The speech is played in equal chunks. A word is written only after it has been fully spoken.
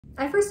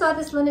I first saw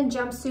this linen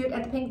jumpsuit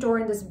at the Pink Door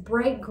in this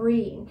bright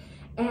green,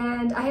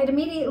 and I had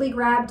immediately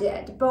grabbed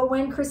it. But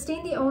when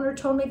Christine, the owner,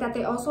 told me that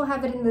they also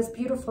have it in this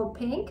beautiful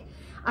pink,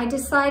 I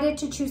decided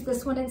to choose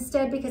this one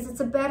instead because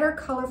it's a better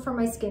color for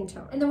my skin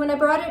tone. And then when I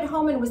brought it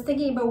home and was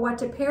thinking about what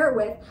to pair it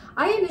with,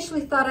 I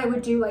initially thought I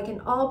would do like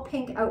an all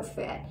pink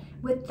outfit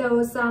with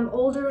those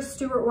older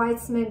Stuart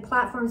Weitzman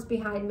platforms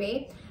behind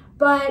me.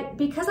 But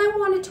because I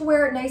wanted to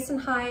wear it nice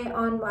and high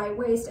on my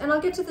waist, and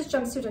I'll get to this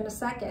jumpsuit in a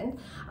second,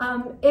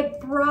 it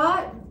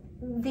brought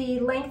the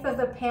length of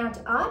the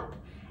pant up,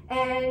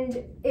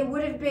 and it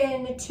would have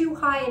been too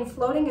high and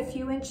floating a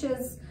few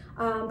inches,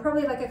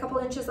 probably like a couple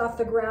inches off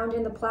the ground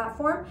in the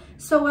platform.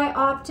 So I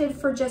opted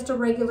for just a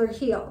regular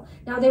heel.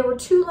 Now they were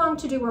too long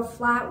to do a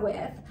flat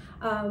with,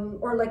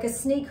 or like a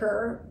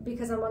sneaker,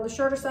 because I'm on the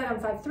shorter side, I'm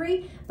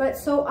 5'3", but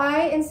so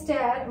I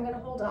instead, I'm gonna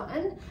hold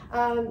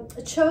on,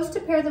 chose to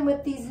pair them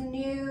with these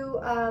new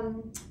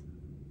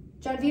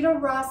Gianvito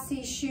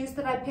Rossi shoes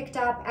that I picked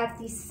up at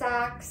the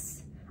Saks.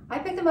 I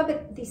picked them up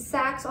at the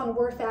Saks on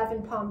Worth Ave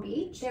in Palm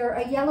Beach. They're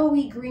a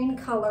yellowy green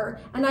color,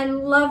 and I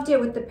loved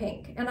it with the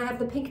pink, and I have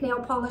the pink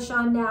nail polish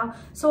on now.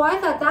 So I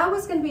thought that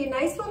was gonna be a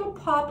nice little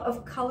pop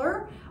of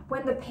color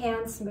when the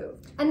pants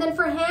moved. And then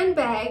for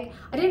handbag,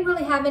 I didn't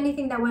really have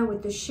anything that went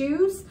with the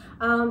shoes,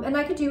 and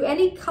I could do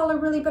any color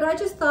really, but I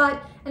just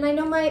thought, and I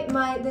know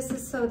this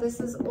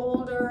is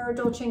older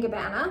Dolce &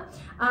 Gabbana.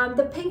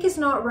 The pink is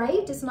not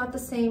right, it's not the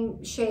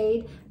same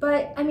shade,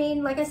 but I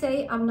mean, like I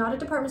say, I'm not a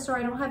department store,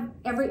 I don't have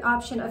every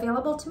option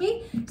available to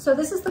me. So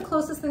this is the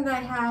closest thing that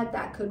I had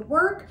that could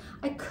work.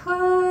 I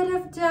could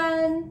have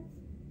done,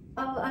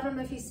 I don't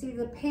know if you see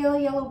the pale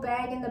yellow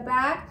bag in the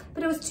back,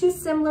 but it was too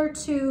similar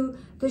to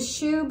the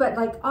shoe, but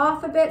like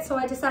off a bit, so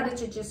I decided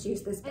to just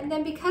use this. And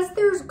then because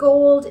there's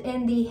gold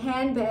in the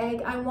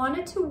handbag, I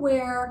wanted to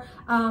wear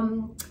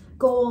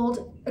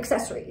gold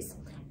accessories.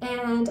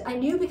 And I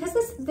knew because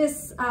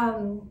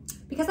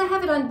because I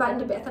have it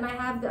unbuttoned a bit, and I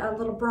have a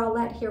little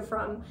bralette here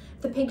from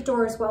the Pink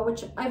Door as well,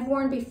 which I've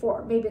worn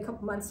before, maybe a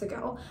couple months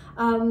ago.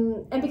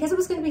 And because it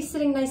was gonna be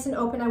sitting nice and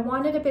open, I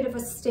wanted a bit of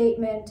a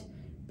statement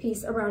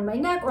piece around my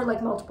neck, or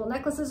like multiple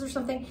necklaces or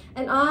something.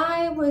 And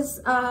I was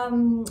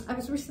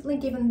recently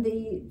given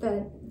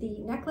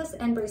the necklace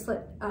and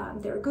bracelet,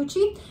 they're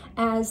Gucci,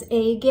 as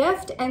a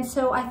gift, and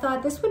so I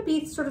thought this would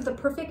be sort of the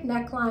perfect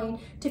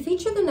neckline to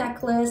feature the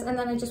necklace, and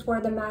then I just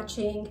wore the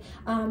matching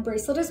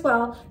bracelet as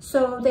well.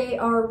 So they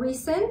are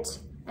recent,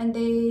 and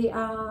they,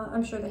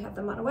 I'm sure they have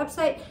them on a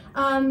website.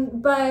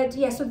 But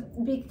yeah, so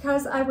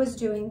because I was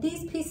doing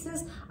these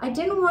pieces, I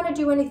didn't want to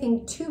do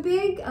anything too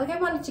big. Like I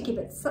wanted to keep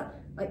it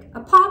like a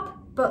pop,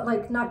 but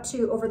like not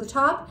too over the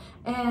top.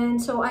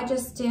 And so I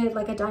just did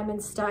like a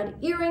diamond stud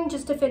earring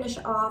just to finish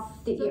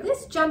off the ear.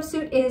 This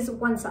jumpsuit is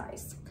one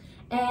size.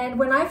 And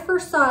when I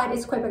first saw it,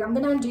 it's quite big. I'm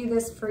gonna undo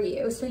this for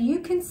you so you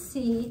can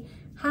see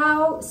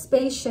how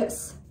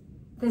spacious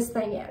this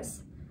thing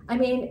is. I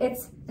mean,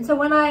 and so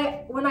when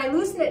I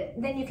loosen it,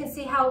 then you can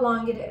see how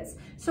long it is.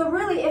 So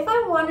really, if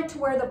I wanted to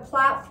wear the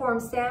platform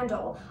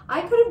sandal,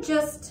 I could have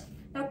just,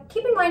 now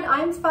keep in mind,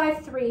 I'm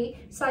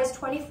 5'3", size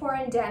 24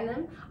 in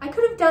denim. I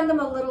could have done them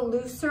a little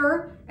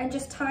looser and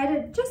just tied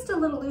it just a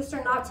little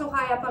looser, not so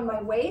high up on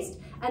my waist,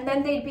 and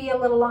then they'd be a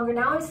little longer.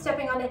 Now I'm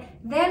stepping on it,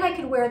 then I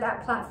could wear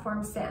that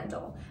platform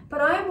sandal.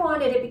 But I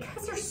wanted it,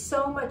 because there's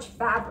so much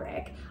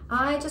fabric,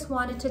 I just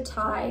wanted to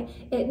tie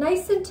it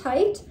nice and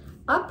tight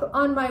up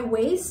on my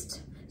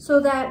waist,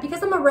 so that,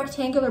 because I'm a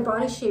rectangular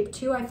body shape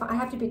too, I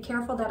have to be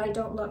careful that I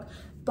don't look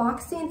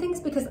boxy and things,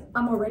 because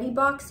I'm already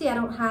boxy. I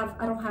don't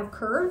have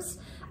curves,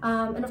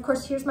 and of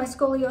course here's my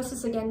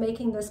scoliosis again,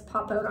 making this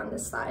pop out on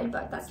this side,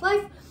 but that's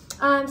life.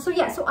 So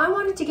yeah, so I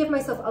wanted to give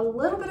myself a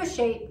little bit of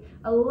shape,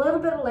 a little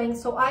bit of length,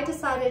 so I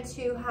decided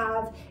to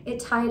have it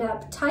tied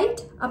up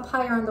tight up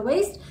higher on the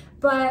waist.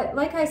 But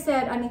like I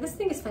said, I mean, this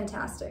thing is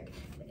fantastic.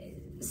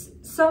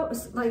 So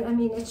like, I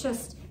mean, it's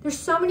just, there's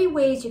so many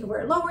ways you can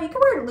wear it lower, you can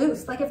wear it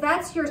loose. Like if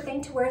that's your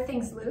thing to wear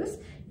things loose,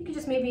 you can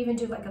just maybe even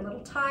do like a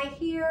little tie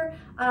here,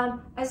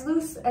 as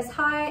loose, as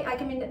high.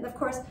 I mean, of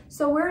course,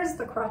 so where is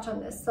the crotch on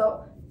this?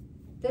 So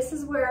this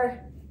is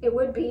where it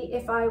would be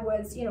if I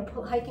was, you know,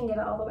 hiking it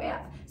all the way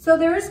up. So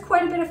there is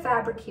quite a bit of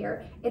fabric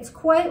here. It's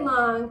quite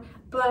long,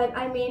 but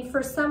I mean,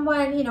 for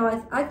someone, you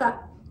know, I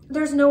thought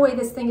there's no way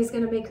this thing is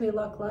gonna make me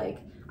look like,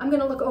 I'm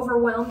gonna look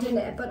overwhelmed in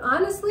it. But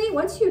honestly,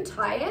 once you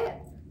tie it,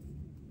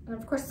 and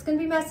of course it's gonna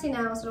be messy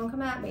now, so don't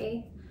come at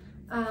me.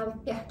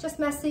 Yeah, just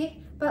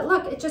messy. But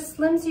look, it just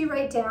slims you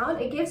right down.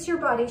 It gives your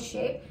body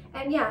shape.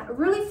 And yeah, a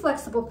really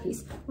flexible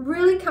piece,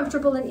 really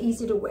comfortable and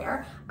easy to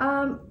wear.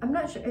 I'm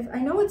not sure if, I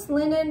know it's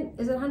linen,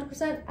 is it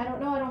 100%? I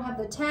don't know, I don't have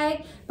the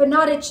tag, but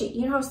not itchy.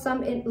 You know how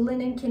some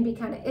linen can be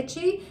kind of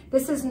itchy?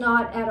 This is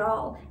not at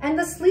all. And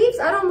the sleeves,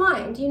 I don't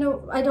mind. You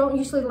know, I don't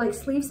usually like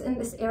sleeves in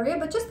this area,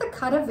 but just the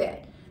cut of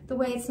it, the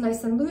way it's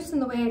nice and loose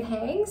and the way it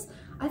hangs,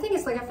 I think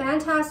it's like a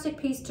fantastic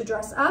piece to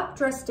dress up,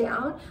 dress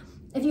down.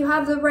 If you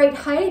have the right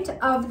height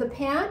of the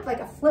pant, like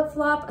a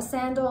flip-flop, a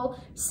sandal,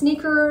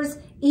 sneakers,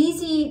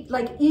 easy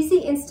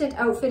instant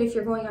outfit if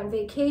you're going on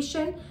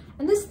vacation.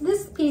 And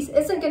this piece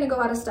isn't gonna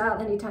go out of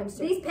style anytime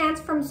soon. These pants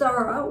from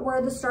Zara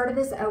were the start of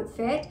this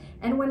outfit.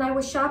 And when I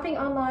was shopping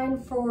online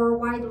for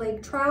wide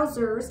leg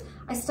trousers,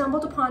 I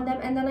stumbled upon them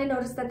and then I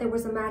noticed that there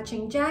was a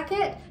matching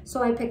jacket.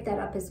 So I picked that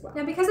up as well.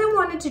 Now, because I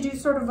wanted to do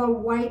sort of a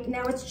white,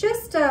 now it's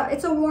just,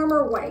 it's a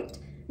warmer white.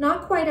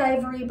 Not quite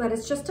ivory, but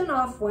it's just an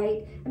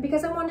off-white. And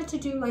because I wanted to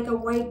do like a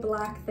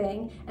white-black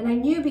thing, and I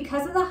knew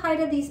because of the height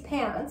of these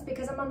pants,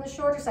 because I'm on the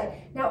shorter side,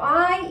 now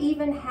I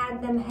even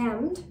had them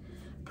hemmed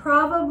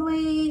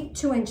probably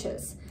 2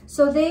 inches.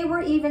 So they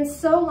were even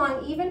so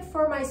long, even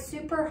for my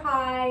super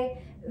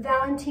high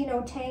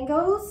Valentino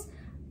tangos,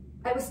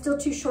 I was still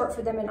too short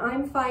for them, and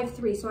I'm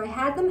 5'3", so I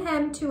had them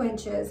hemmed 2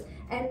 inches,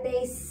 and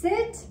they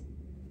sit,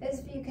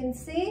 as you can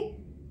see,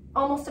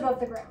 almost above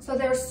the ground. So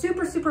they're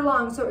super, super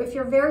long. So if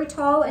you're very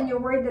tall and you're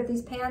worried that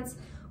these pants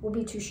will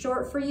be too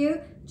short for you,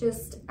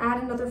 just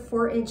add another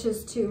 4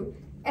 inches to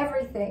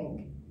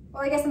everything.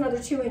 Well, I guess another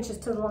 2 inches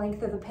to the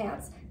length of the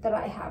pants that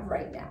I have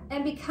right now.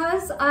 And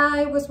because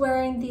I was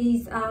wearing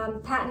these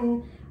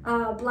patent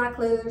black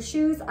leather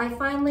shoes, I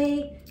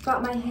finally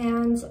got my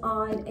hands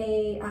on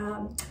a,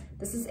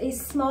 this is a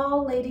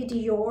small Lady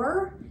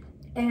Dior,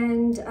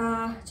 and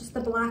just the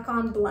black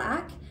on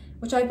black,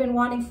 which I've been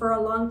wanting for a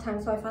long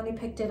time, so I finally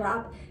picked it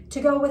up to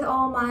go with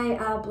all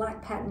my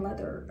black patent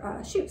leather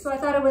shoes. So I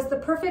thought it was the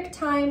perfect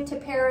time to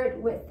pair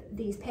it with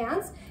these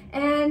pants.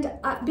 And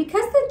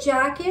because the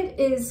jacket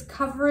is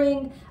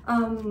covering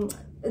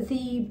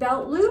the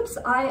belt loops,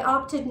 I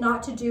opted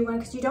not to do one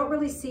because you don't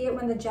really see it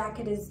when the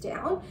jacket is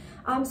down.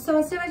 So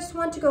instead I just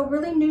want to go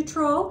really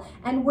neutral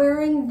and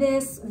wearing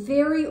this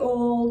very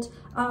old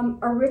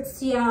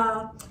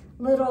Aritzia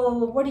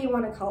little, what do you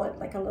want to call it?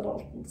 Like a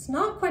little, it's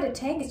not quite a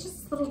tank, it's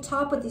just a little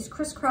top with these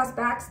crisscross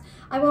backs.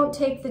 I won't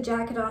take the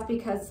jacket off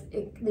because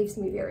it leaves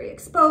me very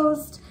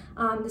exposed.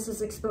 This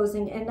is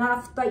exposing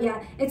enough, but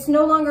yeah, it's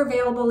no longer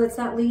available. It's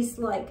at least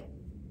like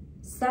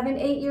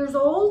 7-8 years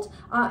old,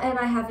 and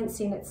I haven't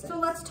seen it since. So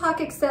let's talk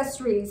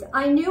accessories.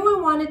 I knew I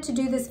wanted to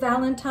do this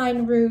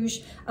Valentine Rouge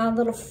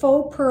little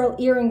faux pearl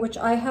earring, which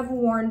I have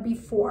worn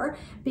before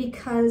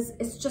because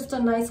it's just a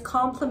nice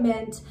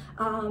complement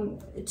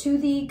to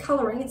the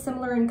coloring. It's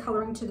similar in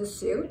coloring to the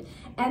suit.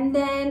 And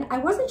then I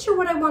wasn't sure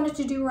what I wanted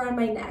to do around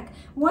my neck.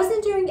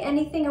 Wasn't doing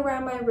anything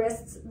around my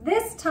wrists.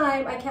 This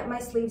time I kept my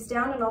sleeves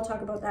down, and I'll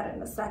talk about that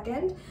in a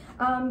second.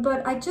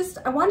 But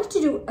I wanted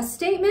to do a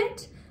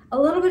statement, a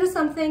little bit of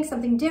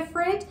something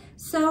different.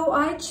 So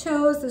I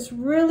chose this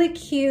really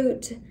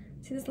cute,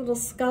 see this little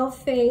skull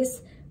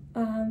face.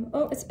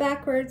 Oh, it's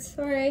backwards,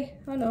 sorry.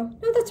 Oh no,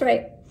 that's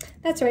right.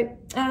 That's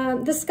right.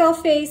 The skull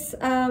face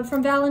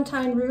from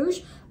Valentine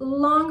Rouge,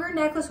 longer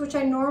necklace, which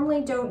I normally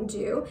don't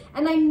do.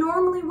 And I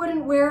normally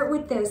wouldn't wear it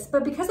with this,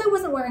 but because I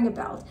wasn't wearing a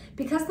belt,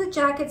 because the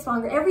jacket's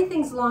longer,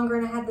 everything's longer,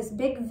 and I had this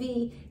big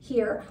V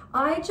here,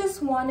 I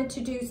just wanted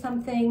to do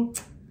something,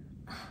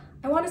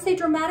 I want to say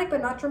dramatic,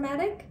 but not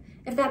dramatic,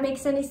 if that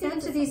makes any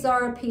sense. To these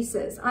Zara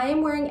pieces, I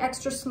am wearing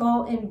extra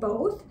small in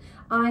both.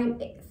 I'm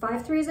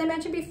 5'3", as I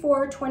mentioned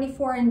before,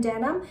 24 in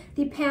denim.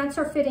 The pants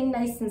are fitting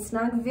nice and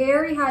snug,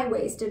 very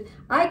high-waisted.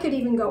 I could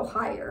even go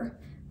higher,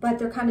 but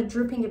they're kind of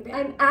drooping a bit.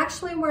 I'm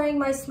actually wearing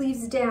my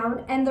sleeves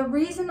down, and the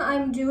reason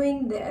I'm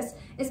doing this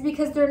is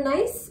because they're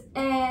nice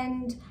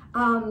and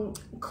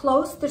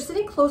close. They're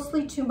sitting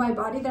closely to my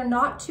body. They're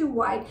not too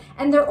wide,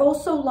 and they're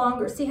also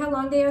longer. See how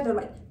long they are? They're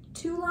like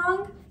too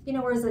long. You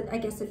know, whereas I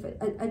guess if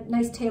a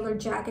nice tailored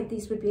jacket,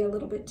 these would be a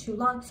little bit too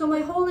long. So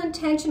my whole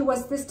intention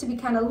was this to be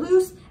kind of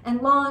loose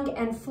and long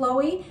and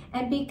flowy.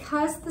 And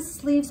because the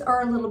sleeves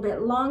are a little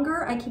bit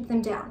longer, I keep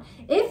them down.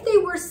 If they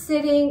were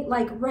sitting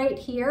like right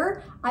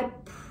here, I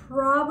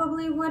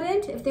probably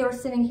wouldn't. If they were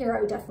sitting here,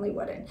 I definitely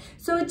wouldn't.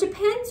 So it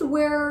depends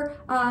where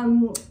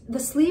the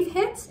sleeve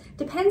hits,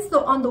 depends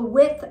on the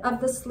width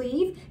of the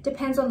sleeve,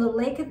 depends on the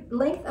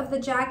length of the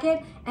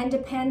jacket, and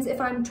depends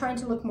if I'm trying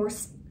to look more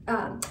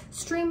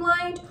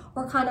streamlined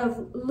or kind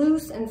of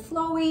loose and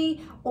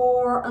flowy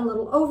or a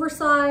little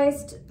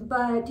oversized.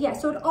 But yeah,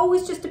 so it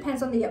always just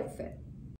depends on the outfit.